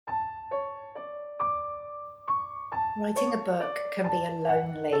Writing a book can be a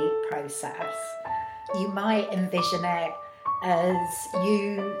lonely process. You might envision it as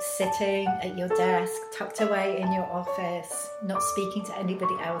you sitting at your desk, tucked away in your office, not speaking to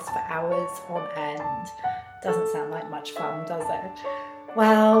anybody else for hours on end. Doesn't sound like much fun, does it?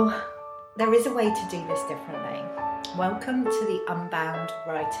 Well, there is a way to do this differently. Welcome to the UNBOUND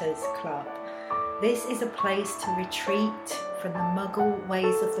Writers Club. This is a place to retreat from the muggle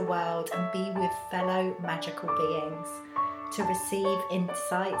ways of the world and be with fellow magical beings, to receive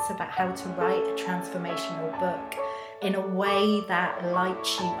insights about how to write a transformational book in a way that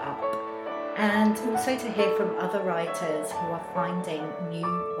lights you up, and also to hear from other writers who are finding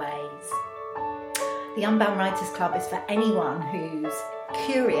new ways. The Unbound Writers Club is for anyone who's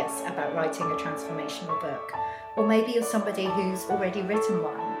curious about writing a transformational book, or maybe you're somebody who's already written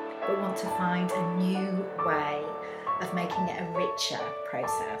one but want to find a new way of making it a richer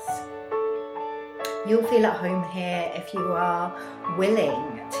process. You'll feel at home here if you are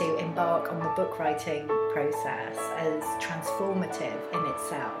willing to embark on the book writing process as transformative in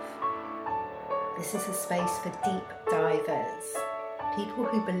itself. This is a space for deep divers, people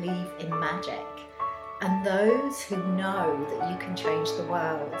who believe in magic, and those who know that you can change the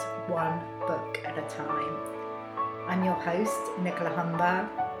world one book at a time. I'm your host, Nicola Humber,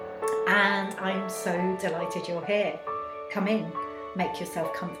 and I'm so delighted you're here. Come in, make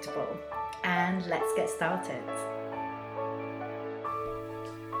yourself comfortable, and let's get started.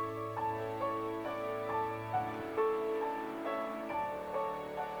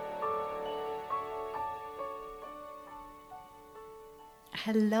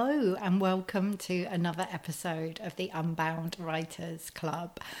 Hello and welcome to another episode of the Unbound Writers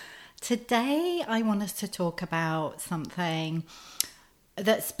Club. Today I want us to talk about something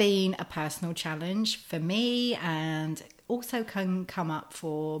that's been a personal challenge for me and also can come up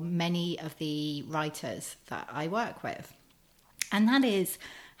for many of the writers that I work with. And that is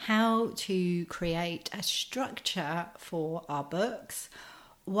how to create a structure for our books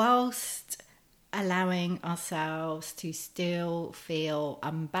whilst allowing ourselves to still feel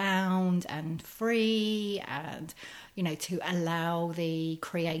unbound and free and, to allow the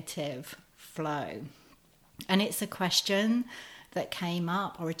creative flow. And it's a question that came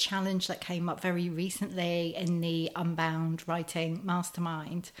up, or a challenge that came up very recently in the Unbound Writing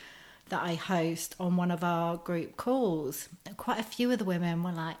Mastermind that I host on one of our group calls. Quite a few of the women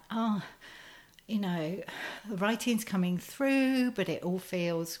were like, the writing's coming through, but it all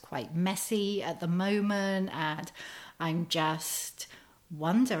feels quite messy at the moment, and I'm just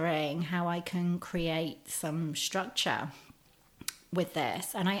wondering how I can create some structure with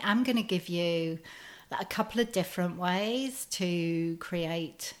this. And I am going to give you a couple of different ways to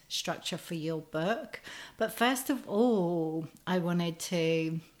create structure for your book. But first of all, I wanted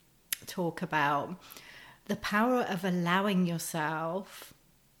to talk about the power of allowing yourself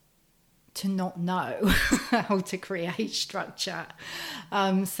to not know how to create structure.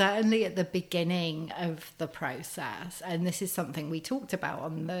 Certainly at the beginning of the process. And this is something we talked about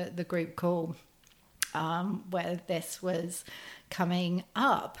on the group call where this was coming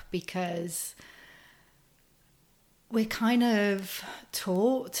up, because we're kind of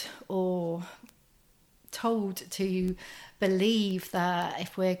taught or told to believe that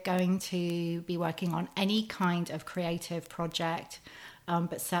if we're going to be working on any kind of creative project,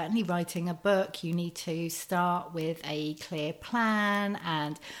 but certainly writing a book, you need to start with a clear plan,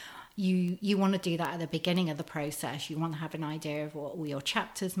 and you want to do that at the beginning of the process. You want to have an idea of what all your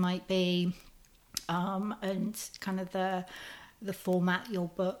chapters might be, and kind of the format your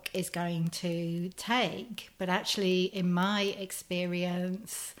book is going to take. But actually, in my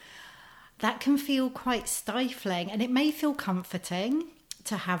experience, that can feel quite stifling, and it may feel comforting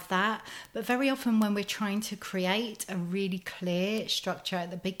to have that, but very often when we're trying to create a really clear structure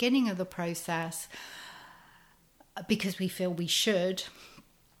at the beginning of the process, because we feel we should,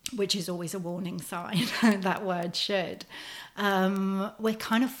 which is always a warning sign, that word should, we're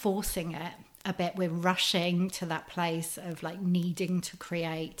kind of forcing it a bit. We're rushing to that place of needing to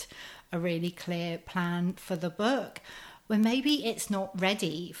create a really clear plan for the book, when maybe it's not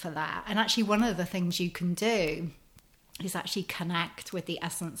ready for that. And actually, one of the things you can do is actually connect with the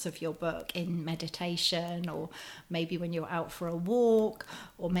essence of your book in meditation, or maybe when you're out for a walk,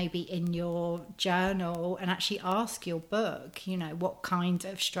 or maybe in your journal, and actually ask your book, what kind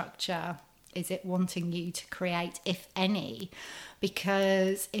of structure is it wanting you to create, if any?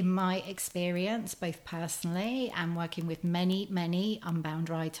 Because in my experience, both personally and working with many, many unbound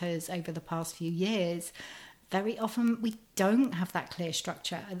writers over the past few years, very often we don't have that clear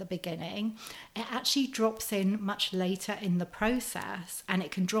structure at the beginning. It actually drops in much later in the process, and it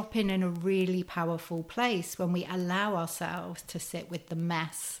can drop in a really powerful place when we allow ourselves to sit with the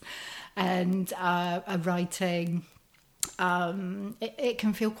mess and a writing. It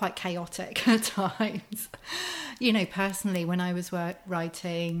can feel quite chaotic at times. Personally, when I was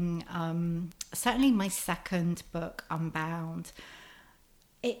writing, certainly my second book, Unbound,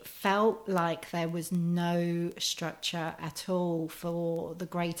 it felt like there was no structure at all for the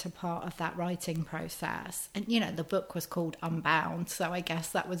greater part of that writing process. And, the book was called Unbound, so I guess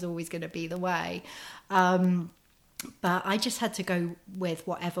that was always going to be the way. But I just had to go with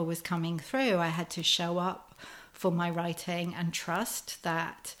whatever was coming through. I had to show up for my writing and trust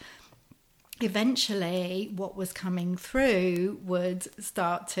that eventually what was coming through would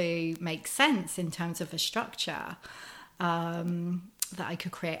start to make sense in terms of a structure. That I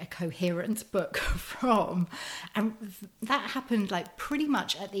could create a coherent book from. And that happened like pretty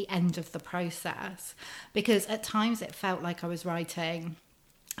much at the end of the process, because at times it felt like I was writing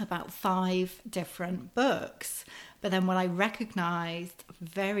about 5 different books. But then what I recognized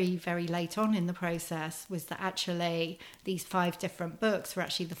very, very late on in the process was that actually these 5 different books were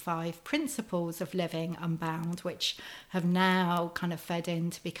actually the 5 principles of living unbound, which have now kind of fed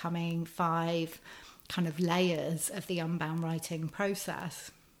into becoming 5 kind of layers of the unbound writing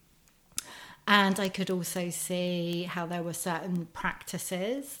process. And I could also see how there were certain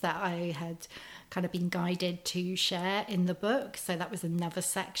practices that I had kind of been guided to share in the book. So that was another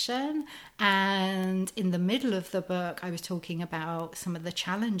section. And in the middle of the book, I was talking about some of the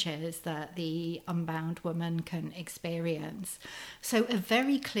challenges that the unbound woman can experience. So a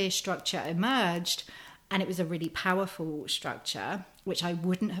very clear structure emerged. And it was a really powerful structure, which I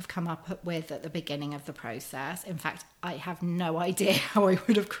wouldn't have come up with at the beginning of the process. In fact, I have no idea how I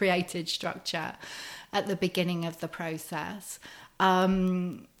would have created structure at the beginning of the process.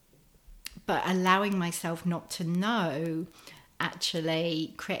 But allowing myself not to know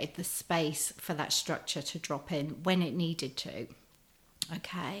actually created the space for that structure to drop in when it needed to.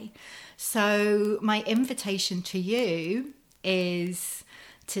 Okay, so my invitation to you is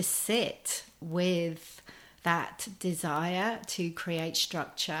to sit with that desire to create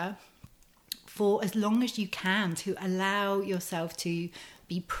structure for as long as you can, to allow yourself to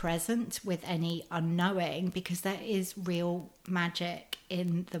be present with any unknowing, because there is real magic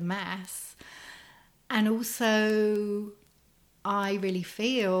in the mess. And also, I really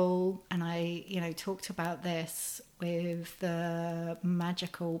feel, and I, talked about this with the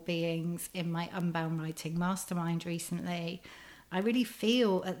magical beings in my Unbound Writing Mastermind recently, I really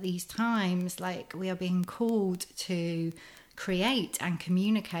feel at these times like we are being called to create and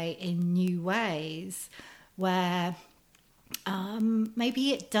communicate in new ways where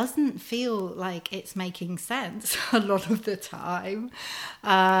maybe it doesn't feel like it's making sense a lot of the time.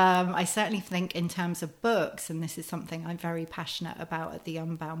 I certainly think in terms of books, and this is something I'm very passionate about at the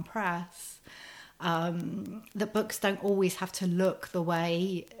Unbound Press, that books don't always have to look the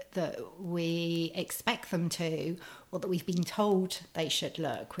way that we expect them to, or that we've been told they should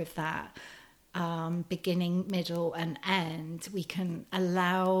look, with that beginning, middle and end. We can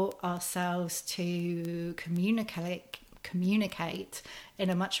allow ourselves to communicate in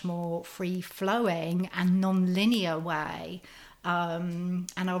a much more free-flowing and non-linear way, and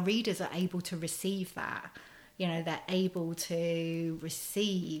our readers are able to receive that. They're able to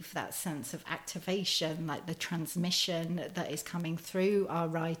receive that sense of activation, like the transmission that is coming through our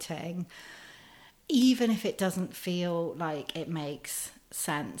writing, even if it doesn't feel like it makes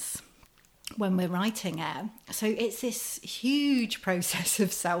sense when we're writing it. So it's this huge process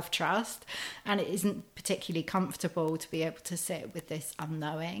of self-trust, and it isn't particularly comfortable to be able to sit with this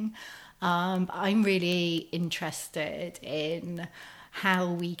unknowing. I'm really interested in how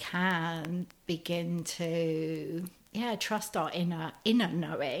we can begin to trust our inner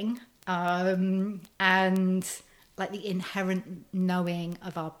knowing, and like the inherent knowing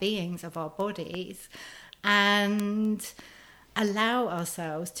of our beings, of our bodies, and allow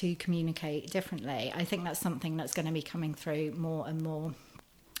ourselves to communicate differently. I think that's something that's going to be coming through more and more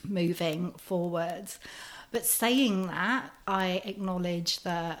moving forwards. But saying that, I acknowledge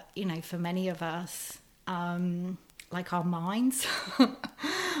that, for many of us, like our minds,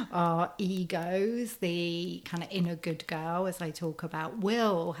 our egos, the kind of inner good girl, as I talk about,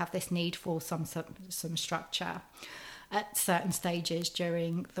 will have this need for some structure at certain stages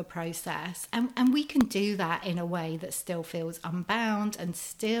during the process. And we can do that in a way that still feels unbound and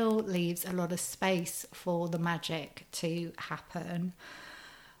still leaves a lot of space for the magic to happen,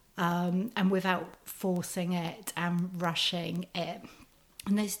 and without forcing it and rushing it.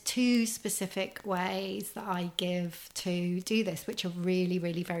 And there's two specific ways that I give to do this, which are really,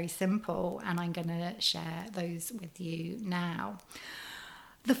 really very simple. And I'm going to share those with you now.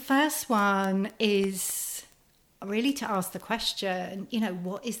 The first one is really to ask the question,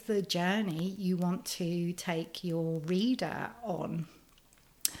 what is the journey you want to take your reader on?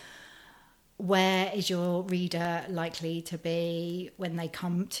 Where is your reader likely to be when they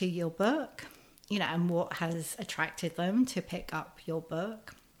come to your book? And what has attracted them to pick up your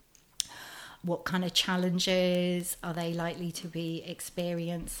book? What kind of challenges are they likely to be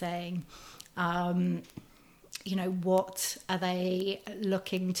experiencing? What are they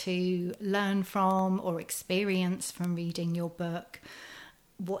looking to learn from or experience from reading your book?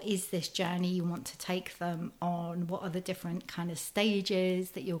 What is this journey you want to take them on? What are the different kind of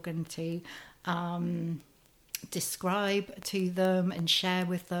stages that you're going to describe to them and share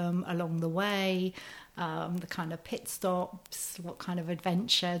with them along the way? The kind of pit stops, what kind of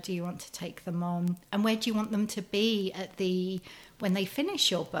adventure do you want to take them on, and where do you want them to be when they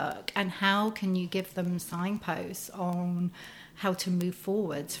finish your book, and how can you give them signposts on how to move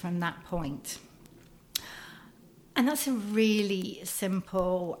forwards from that point? And that's a really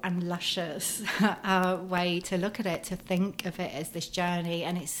simple and luscious way to look at it, to think of it as this journey,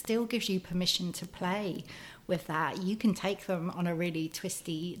 and it still gives you permission to play with that. You can take them on a really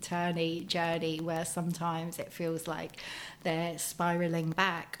twisty, turny journey where sometimes it feels like they're spiraling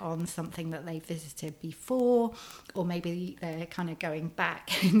back on something that they visited before, or maybe they're kind of going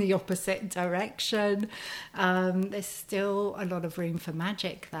back in the opposite direction. There's still a lot of room for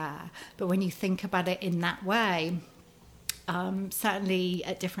magic there. But when you think about it in that way, certainly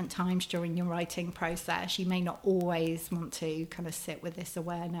at different times during your writing process, you may not always want to kind of sit with this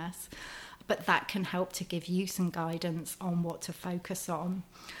awareness, but that can help to give you some guidance on what to focus on.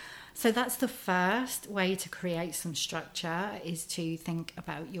 So that's the first way to create some structure, is to think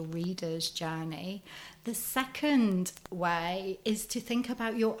about your reader's journey. The second way is to think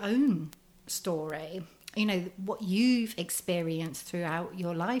about your own story, what you've experienced throughout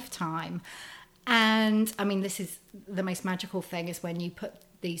your lifetime. And I mean, this is the most magical thing, is when you put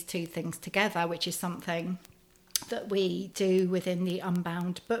these two things together, which is something that we do within the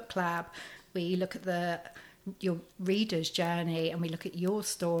Unbound Book Lab. We look at your reader's journey and we look at your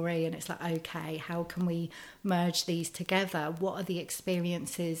story, and it's like, okay, how can we merge these together? What are the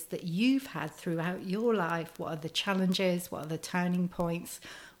experiences that you've had throughout your life? What are the challenges? What are the turning points?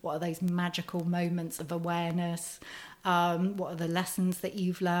 What are those magical moments of awareness? What are the lessons that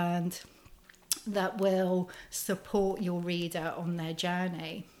you've learned that will support your reader on their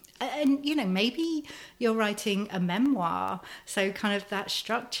journey? And, maybe you're writing a memoir, so kind of that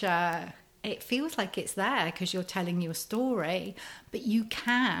structure, it feels like it's there because you're telling your story, but you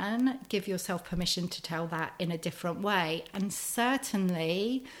can give yourself permission to tell that in a different way. And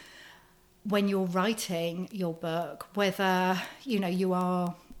certainly when you're writing your book, whether, you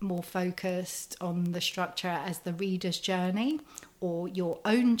are more focused on the structure as the reader's journey or your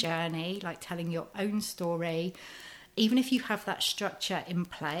own journey, like telling your own story, even if you have that structure in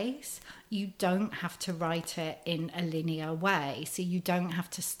place, you don't have to write it in a linear way. So you don't have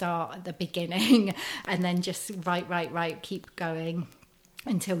to start at the beginning and then just write, keep going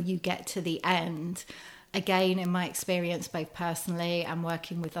until you get to the end. Again, in my experience, both personally and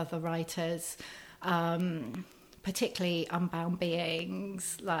working with other writers, particularly unbound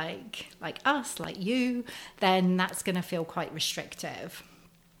beings like us, like you, then that's going to feel quite restrictive,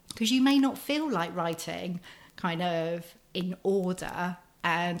 because you may not feel like writing kind of in order,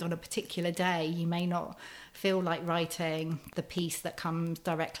 and on a particular day you may not feel like writing the piece that comes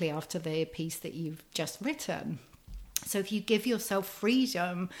directly after the piece that you've just written. So if you give yourself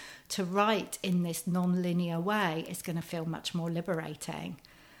freedom to write in this non-linear way, it's going to feel much more liberating.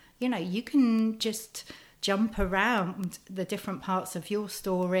 You can just jump around the different parts of your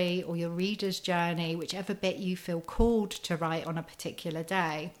story or your reader's journey, whichever bit you feel called to write on a particular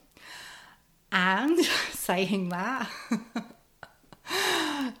day. And saying that,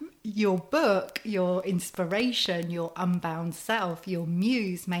 your book, your inspiration, your unbound self, your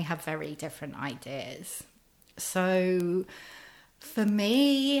muse may have very different ideas. So for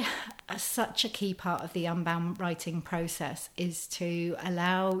me, such a key part of the unbound writing process is to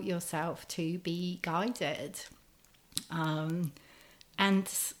allow yourself to be guided, and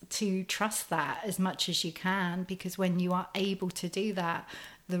to trust that as much as you can, because when you are able to do that,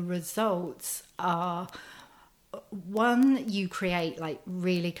 the results are, one, you create like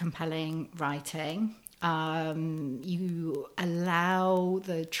really compelling writing. You allow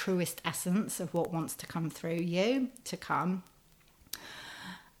the truest essence of what wants to come through you to come.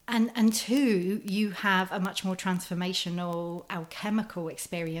 And two, you have a much more transformational, alchemical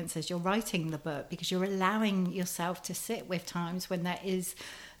experience as you're writing the book, because you're allowing yourself to sit with times when there is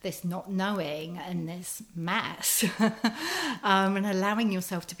this not knowing and this mess. And allowing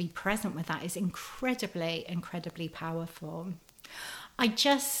yourself to be present with that is incredibly, incredibly powerful.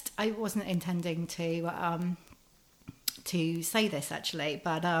 I wasn't intending to say this actually,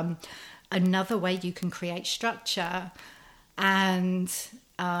 but another way you can create structure, and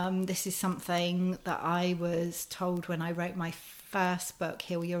this is something that I was told when I wrote my first book,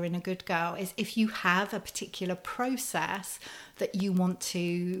 Heal Your Inner Good Girl, is if you have a particular process that you want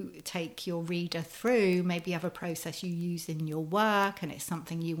to take your reader through, maybe you have a process you use in your work and it's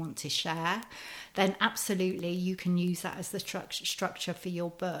something you want to share, then absolutely you can use that as the structure for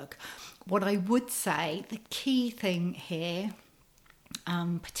your book. What I would say, the key thing here,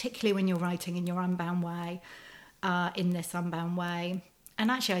 particularly when you're writing in your unbound way, in this unbound way, and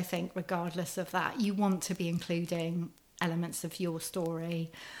actually I think regardless of that, you want to be including elements of your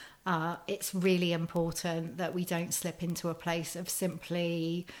story. It's really important that we don't slip into a place of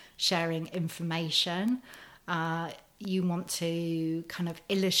simply sharing information. You want to kind of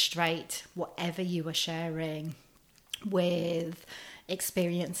illustrate whatever you are sharing with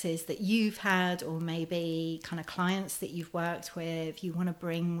experiences that you've had, or maybe kind of clients that you've worked with. You want to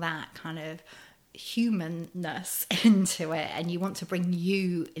bring that kind of humanness into it, and you want to bring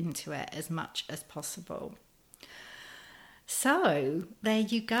you into it as much as possible. So there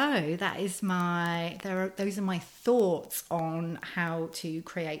you go. Those are my thoughts on how to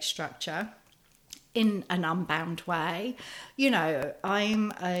create structure in an unbound way. You know,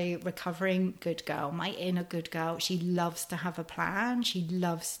 I'm a recovering good girl. My inner good girl, she loves to have a plan. She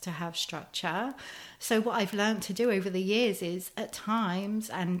loves to have structure. So what I've learned to do over the years is at times,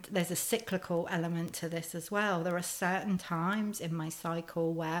 and there's a cyclical element to this as well, there are certain times in my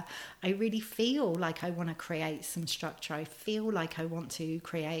cycle where I really feel like I want to create some structure. I feel like I want to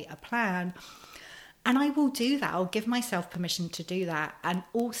create a plan. And I will do that. I'll give myself permission to do that, and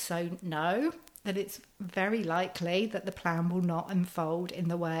also know that it's very likely that the plan will not unfold in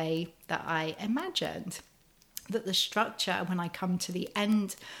the way that I imagined. That the structure, when I come to the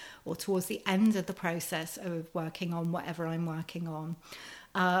end or towards the end of the process of working on whatever I'm working on,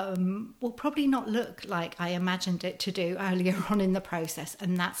 will probably not look like I imagined it to do earlier on in the process,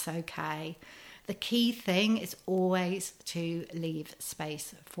 and that's okay. The key thing is always to leave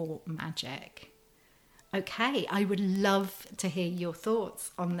space for magic. Okay, I would love to hear your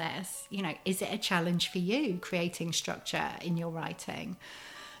thoughts on this. You know, is it a challenge for you creating structure in your writing?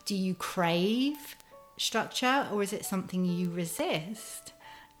 Do you crave structure, or is it something you resist?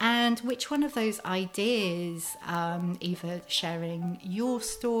 And which one of those ideas, either sharing your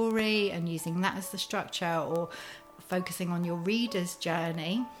story and using that as the structure, or focusing on your reader's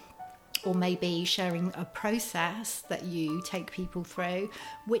journey, or maybe sharing a process that you take people through,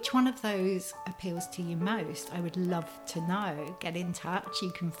 which one of those appeals to you most? I would love to know. Get in touch.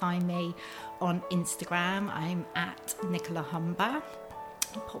 You can find me on Instagram. I'm at Nicola Humber.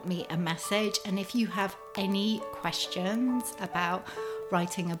 Put me a message. And if you have any questions about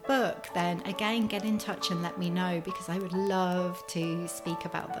writing a book, then again, get in touch and let me know, because I would love to speak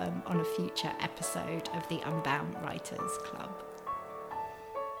about them on a future episode of the Unbound Writers Club.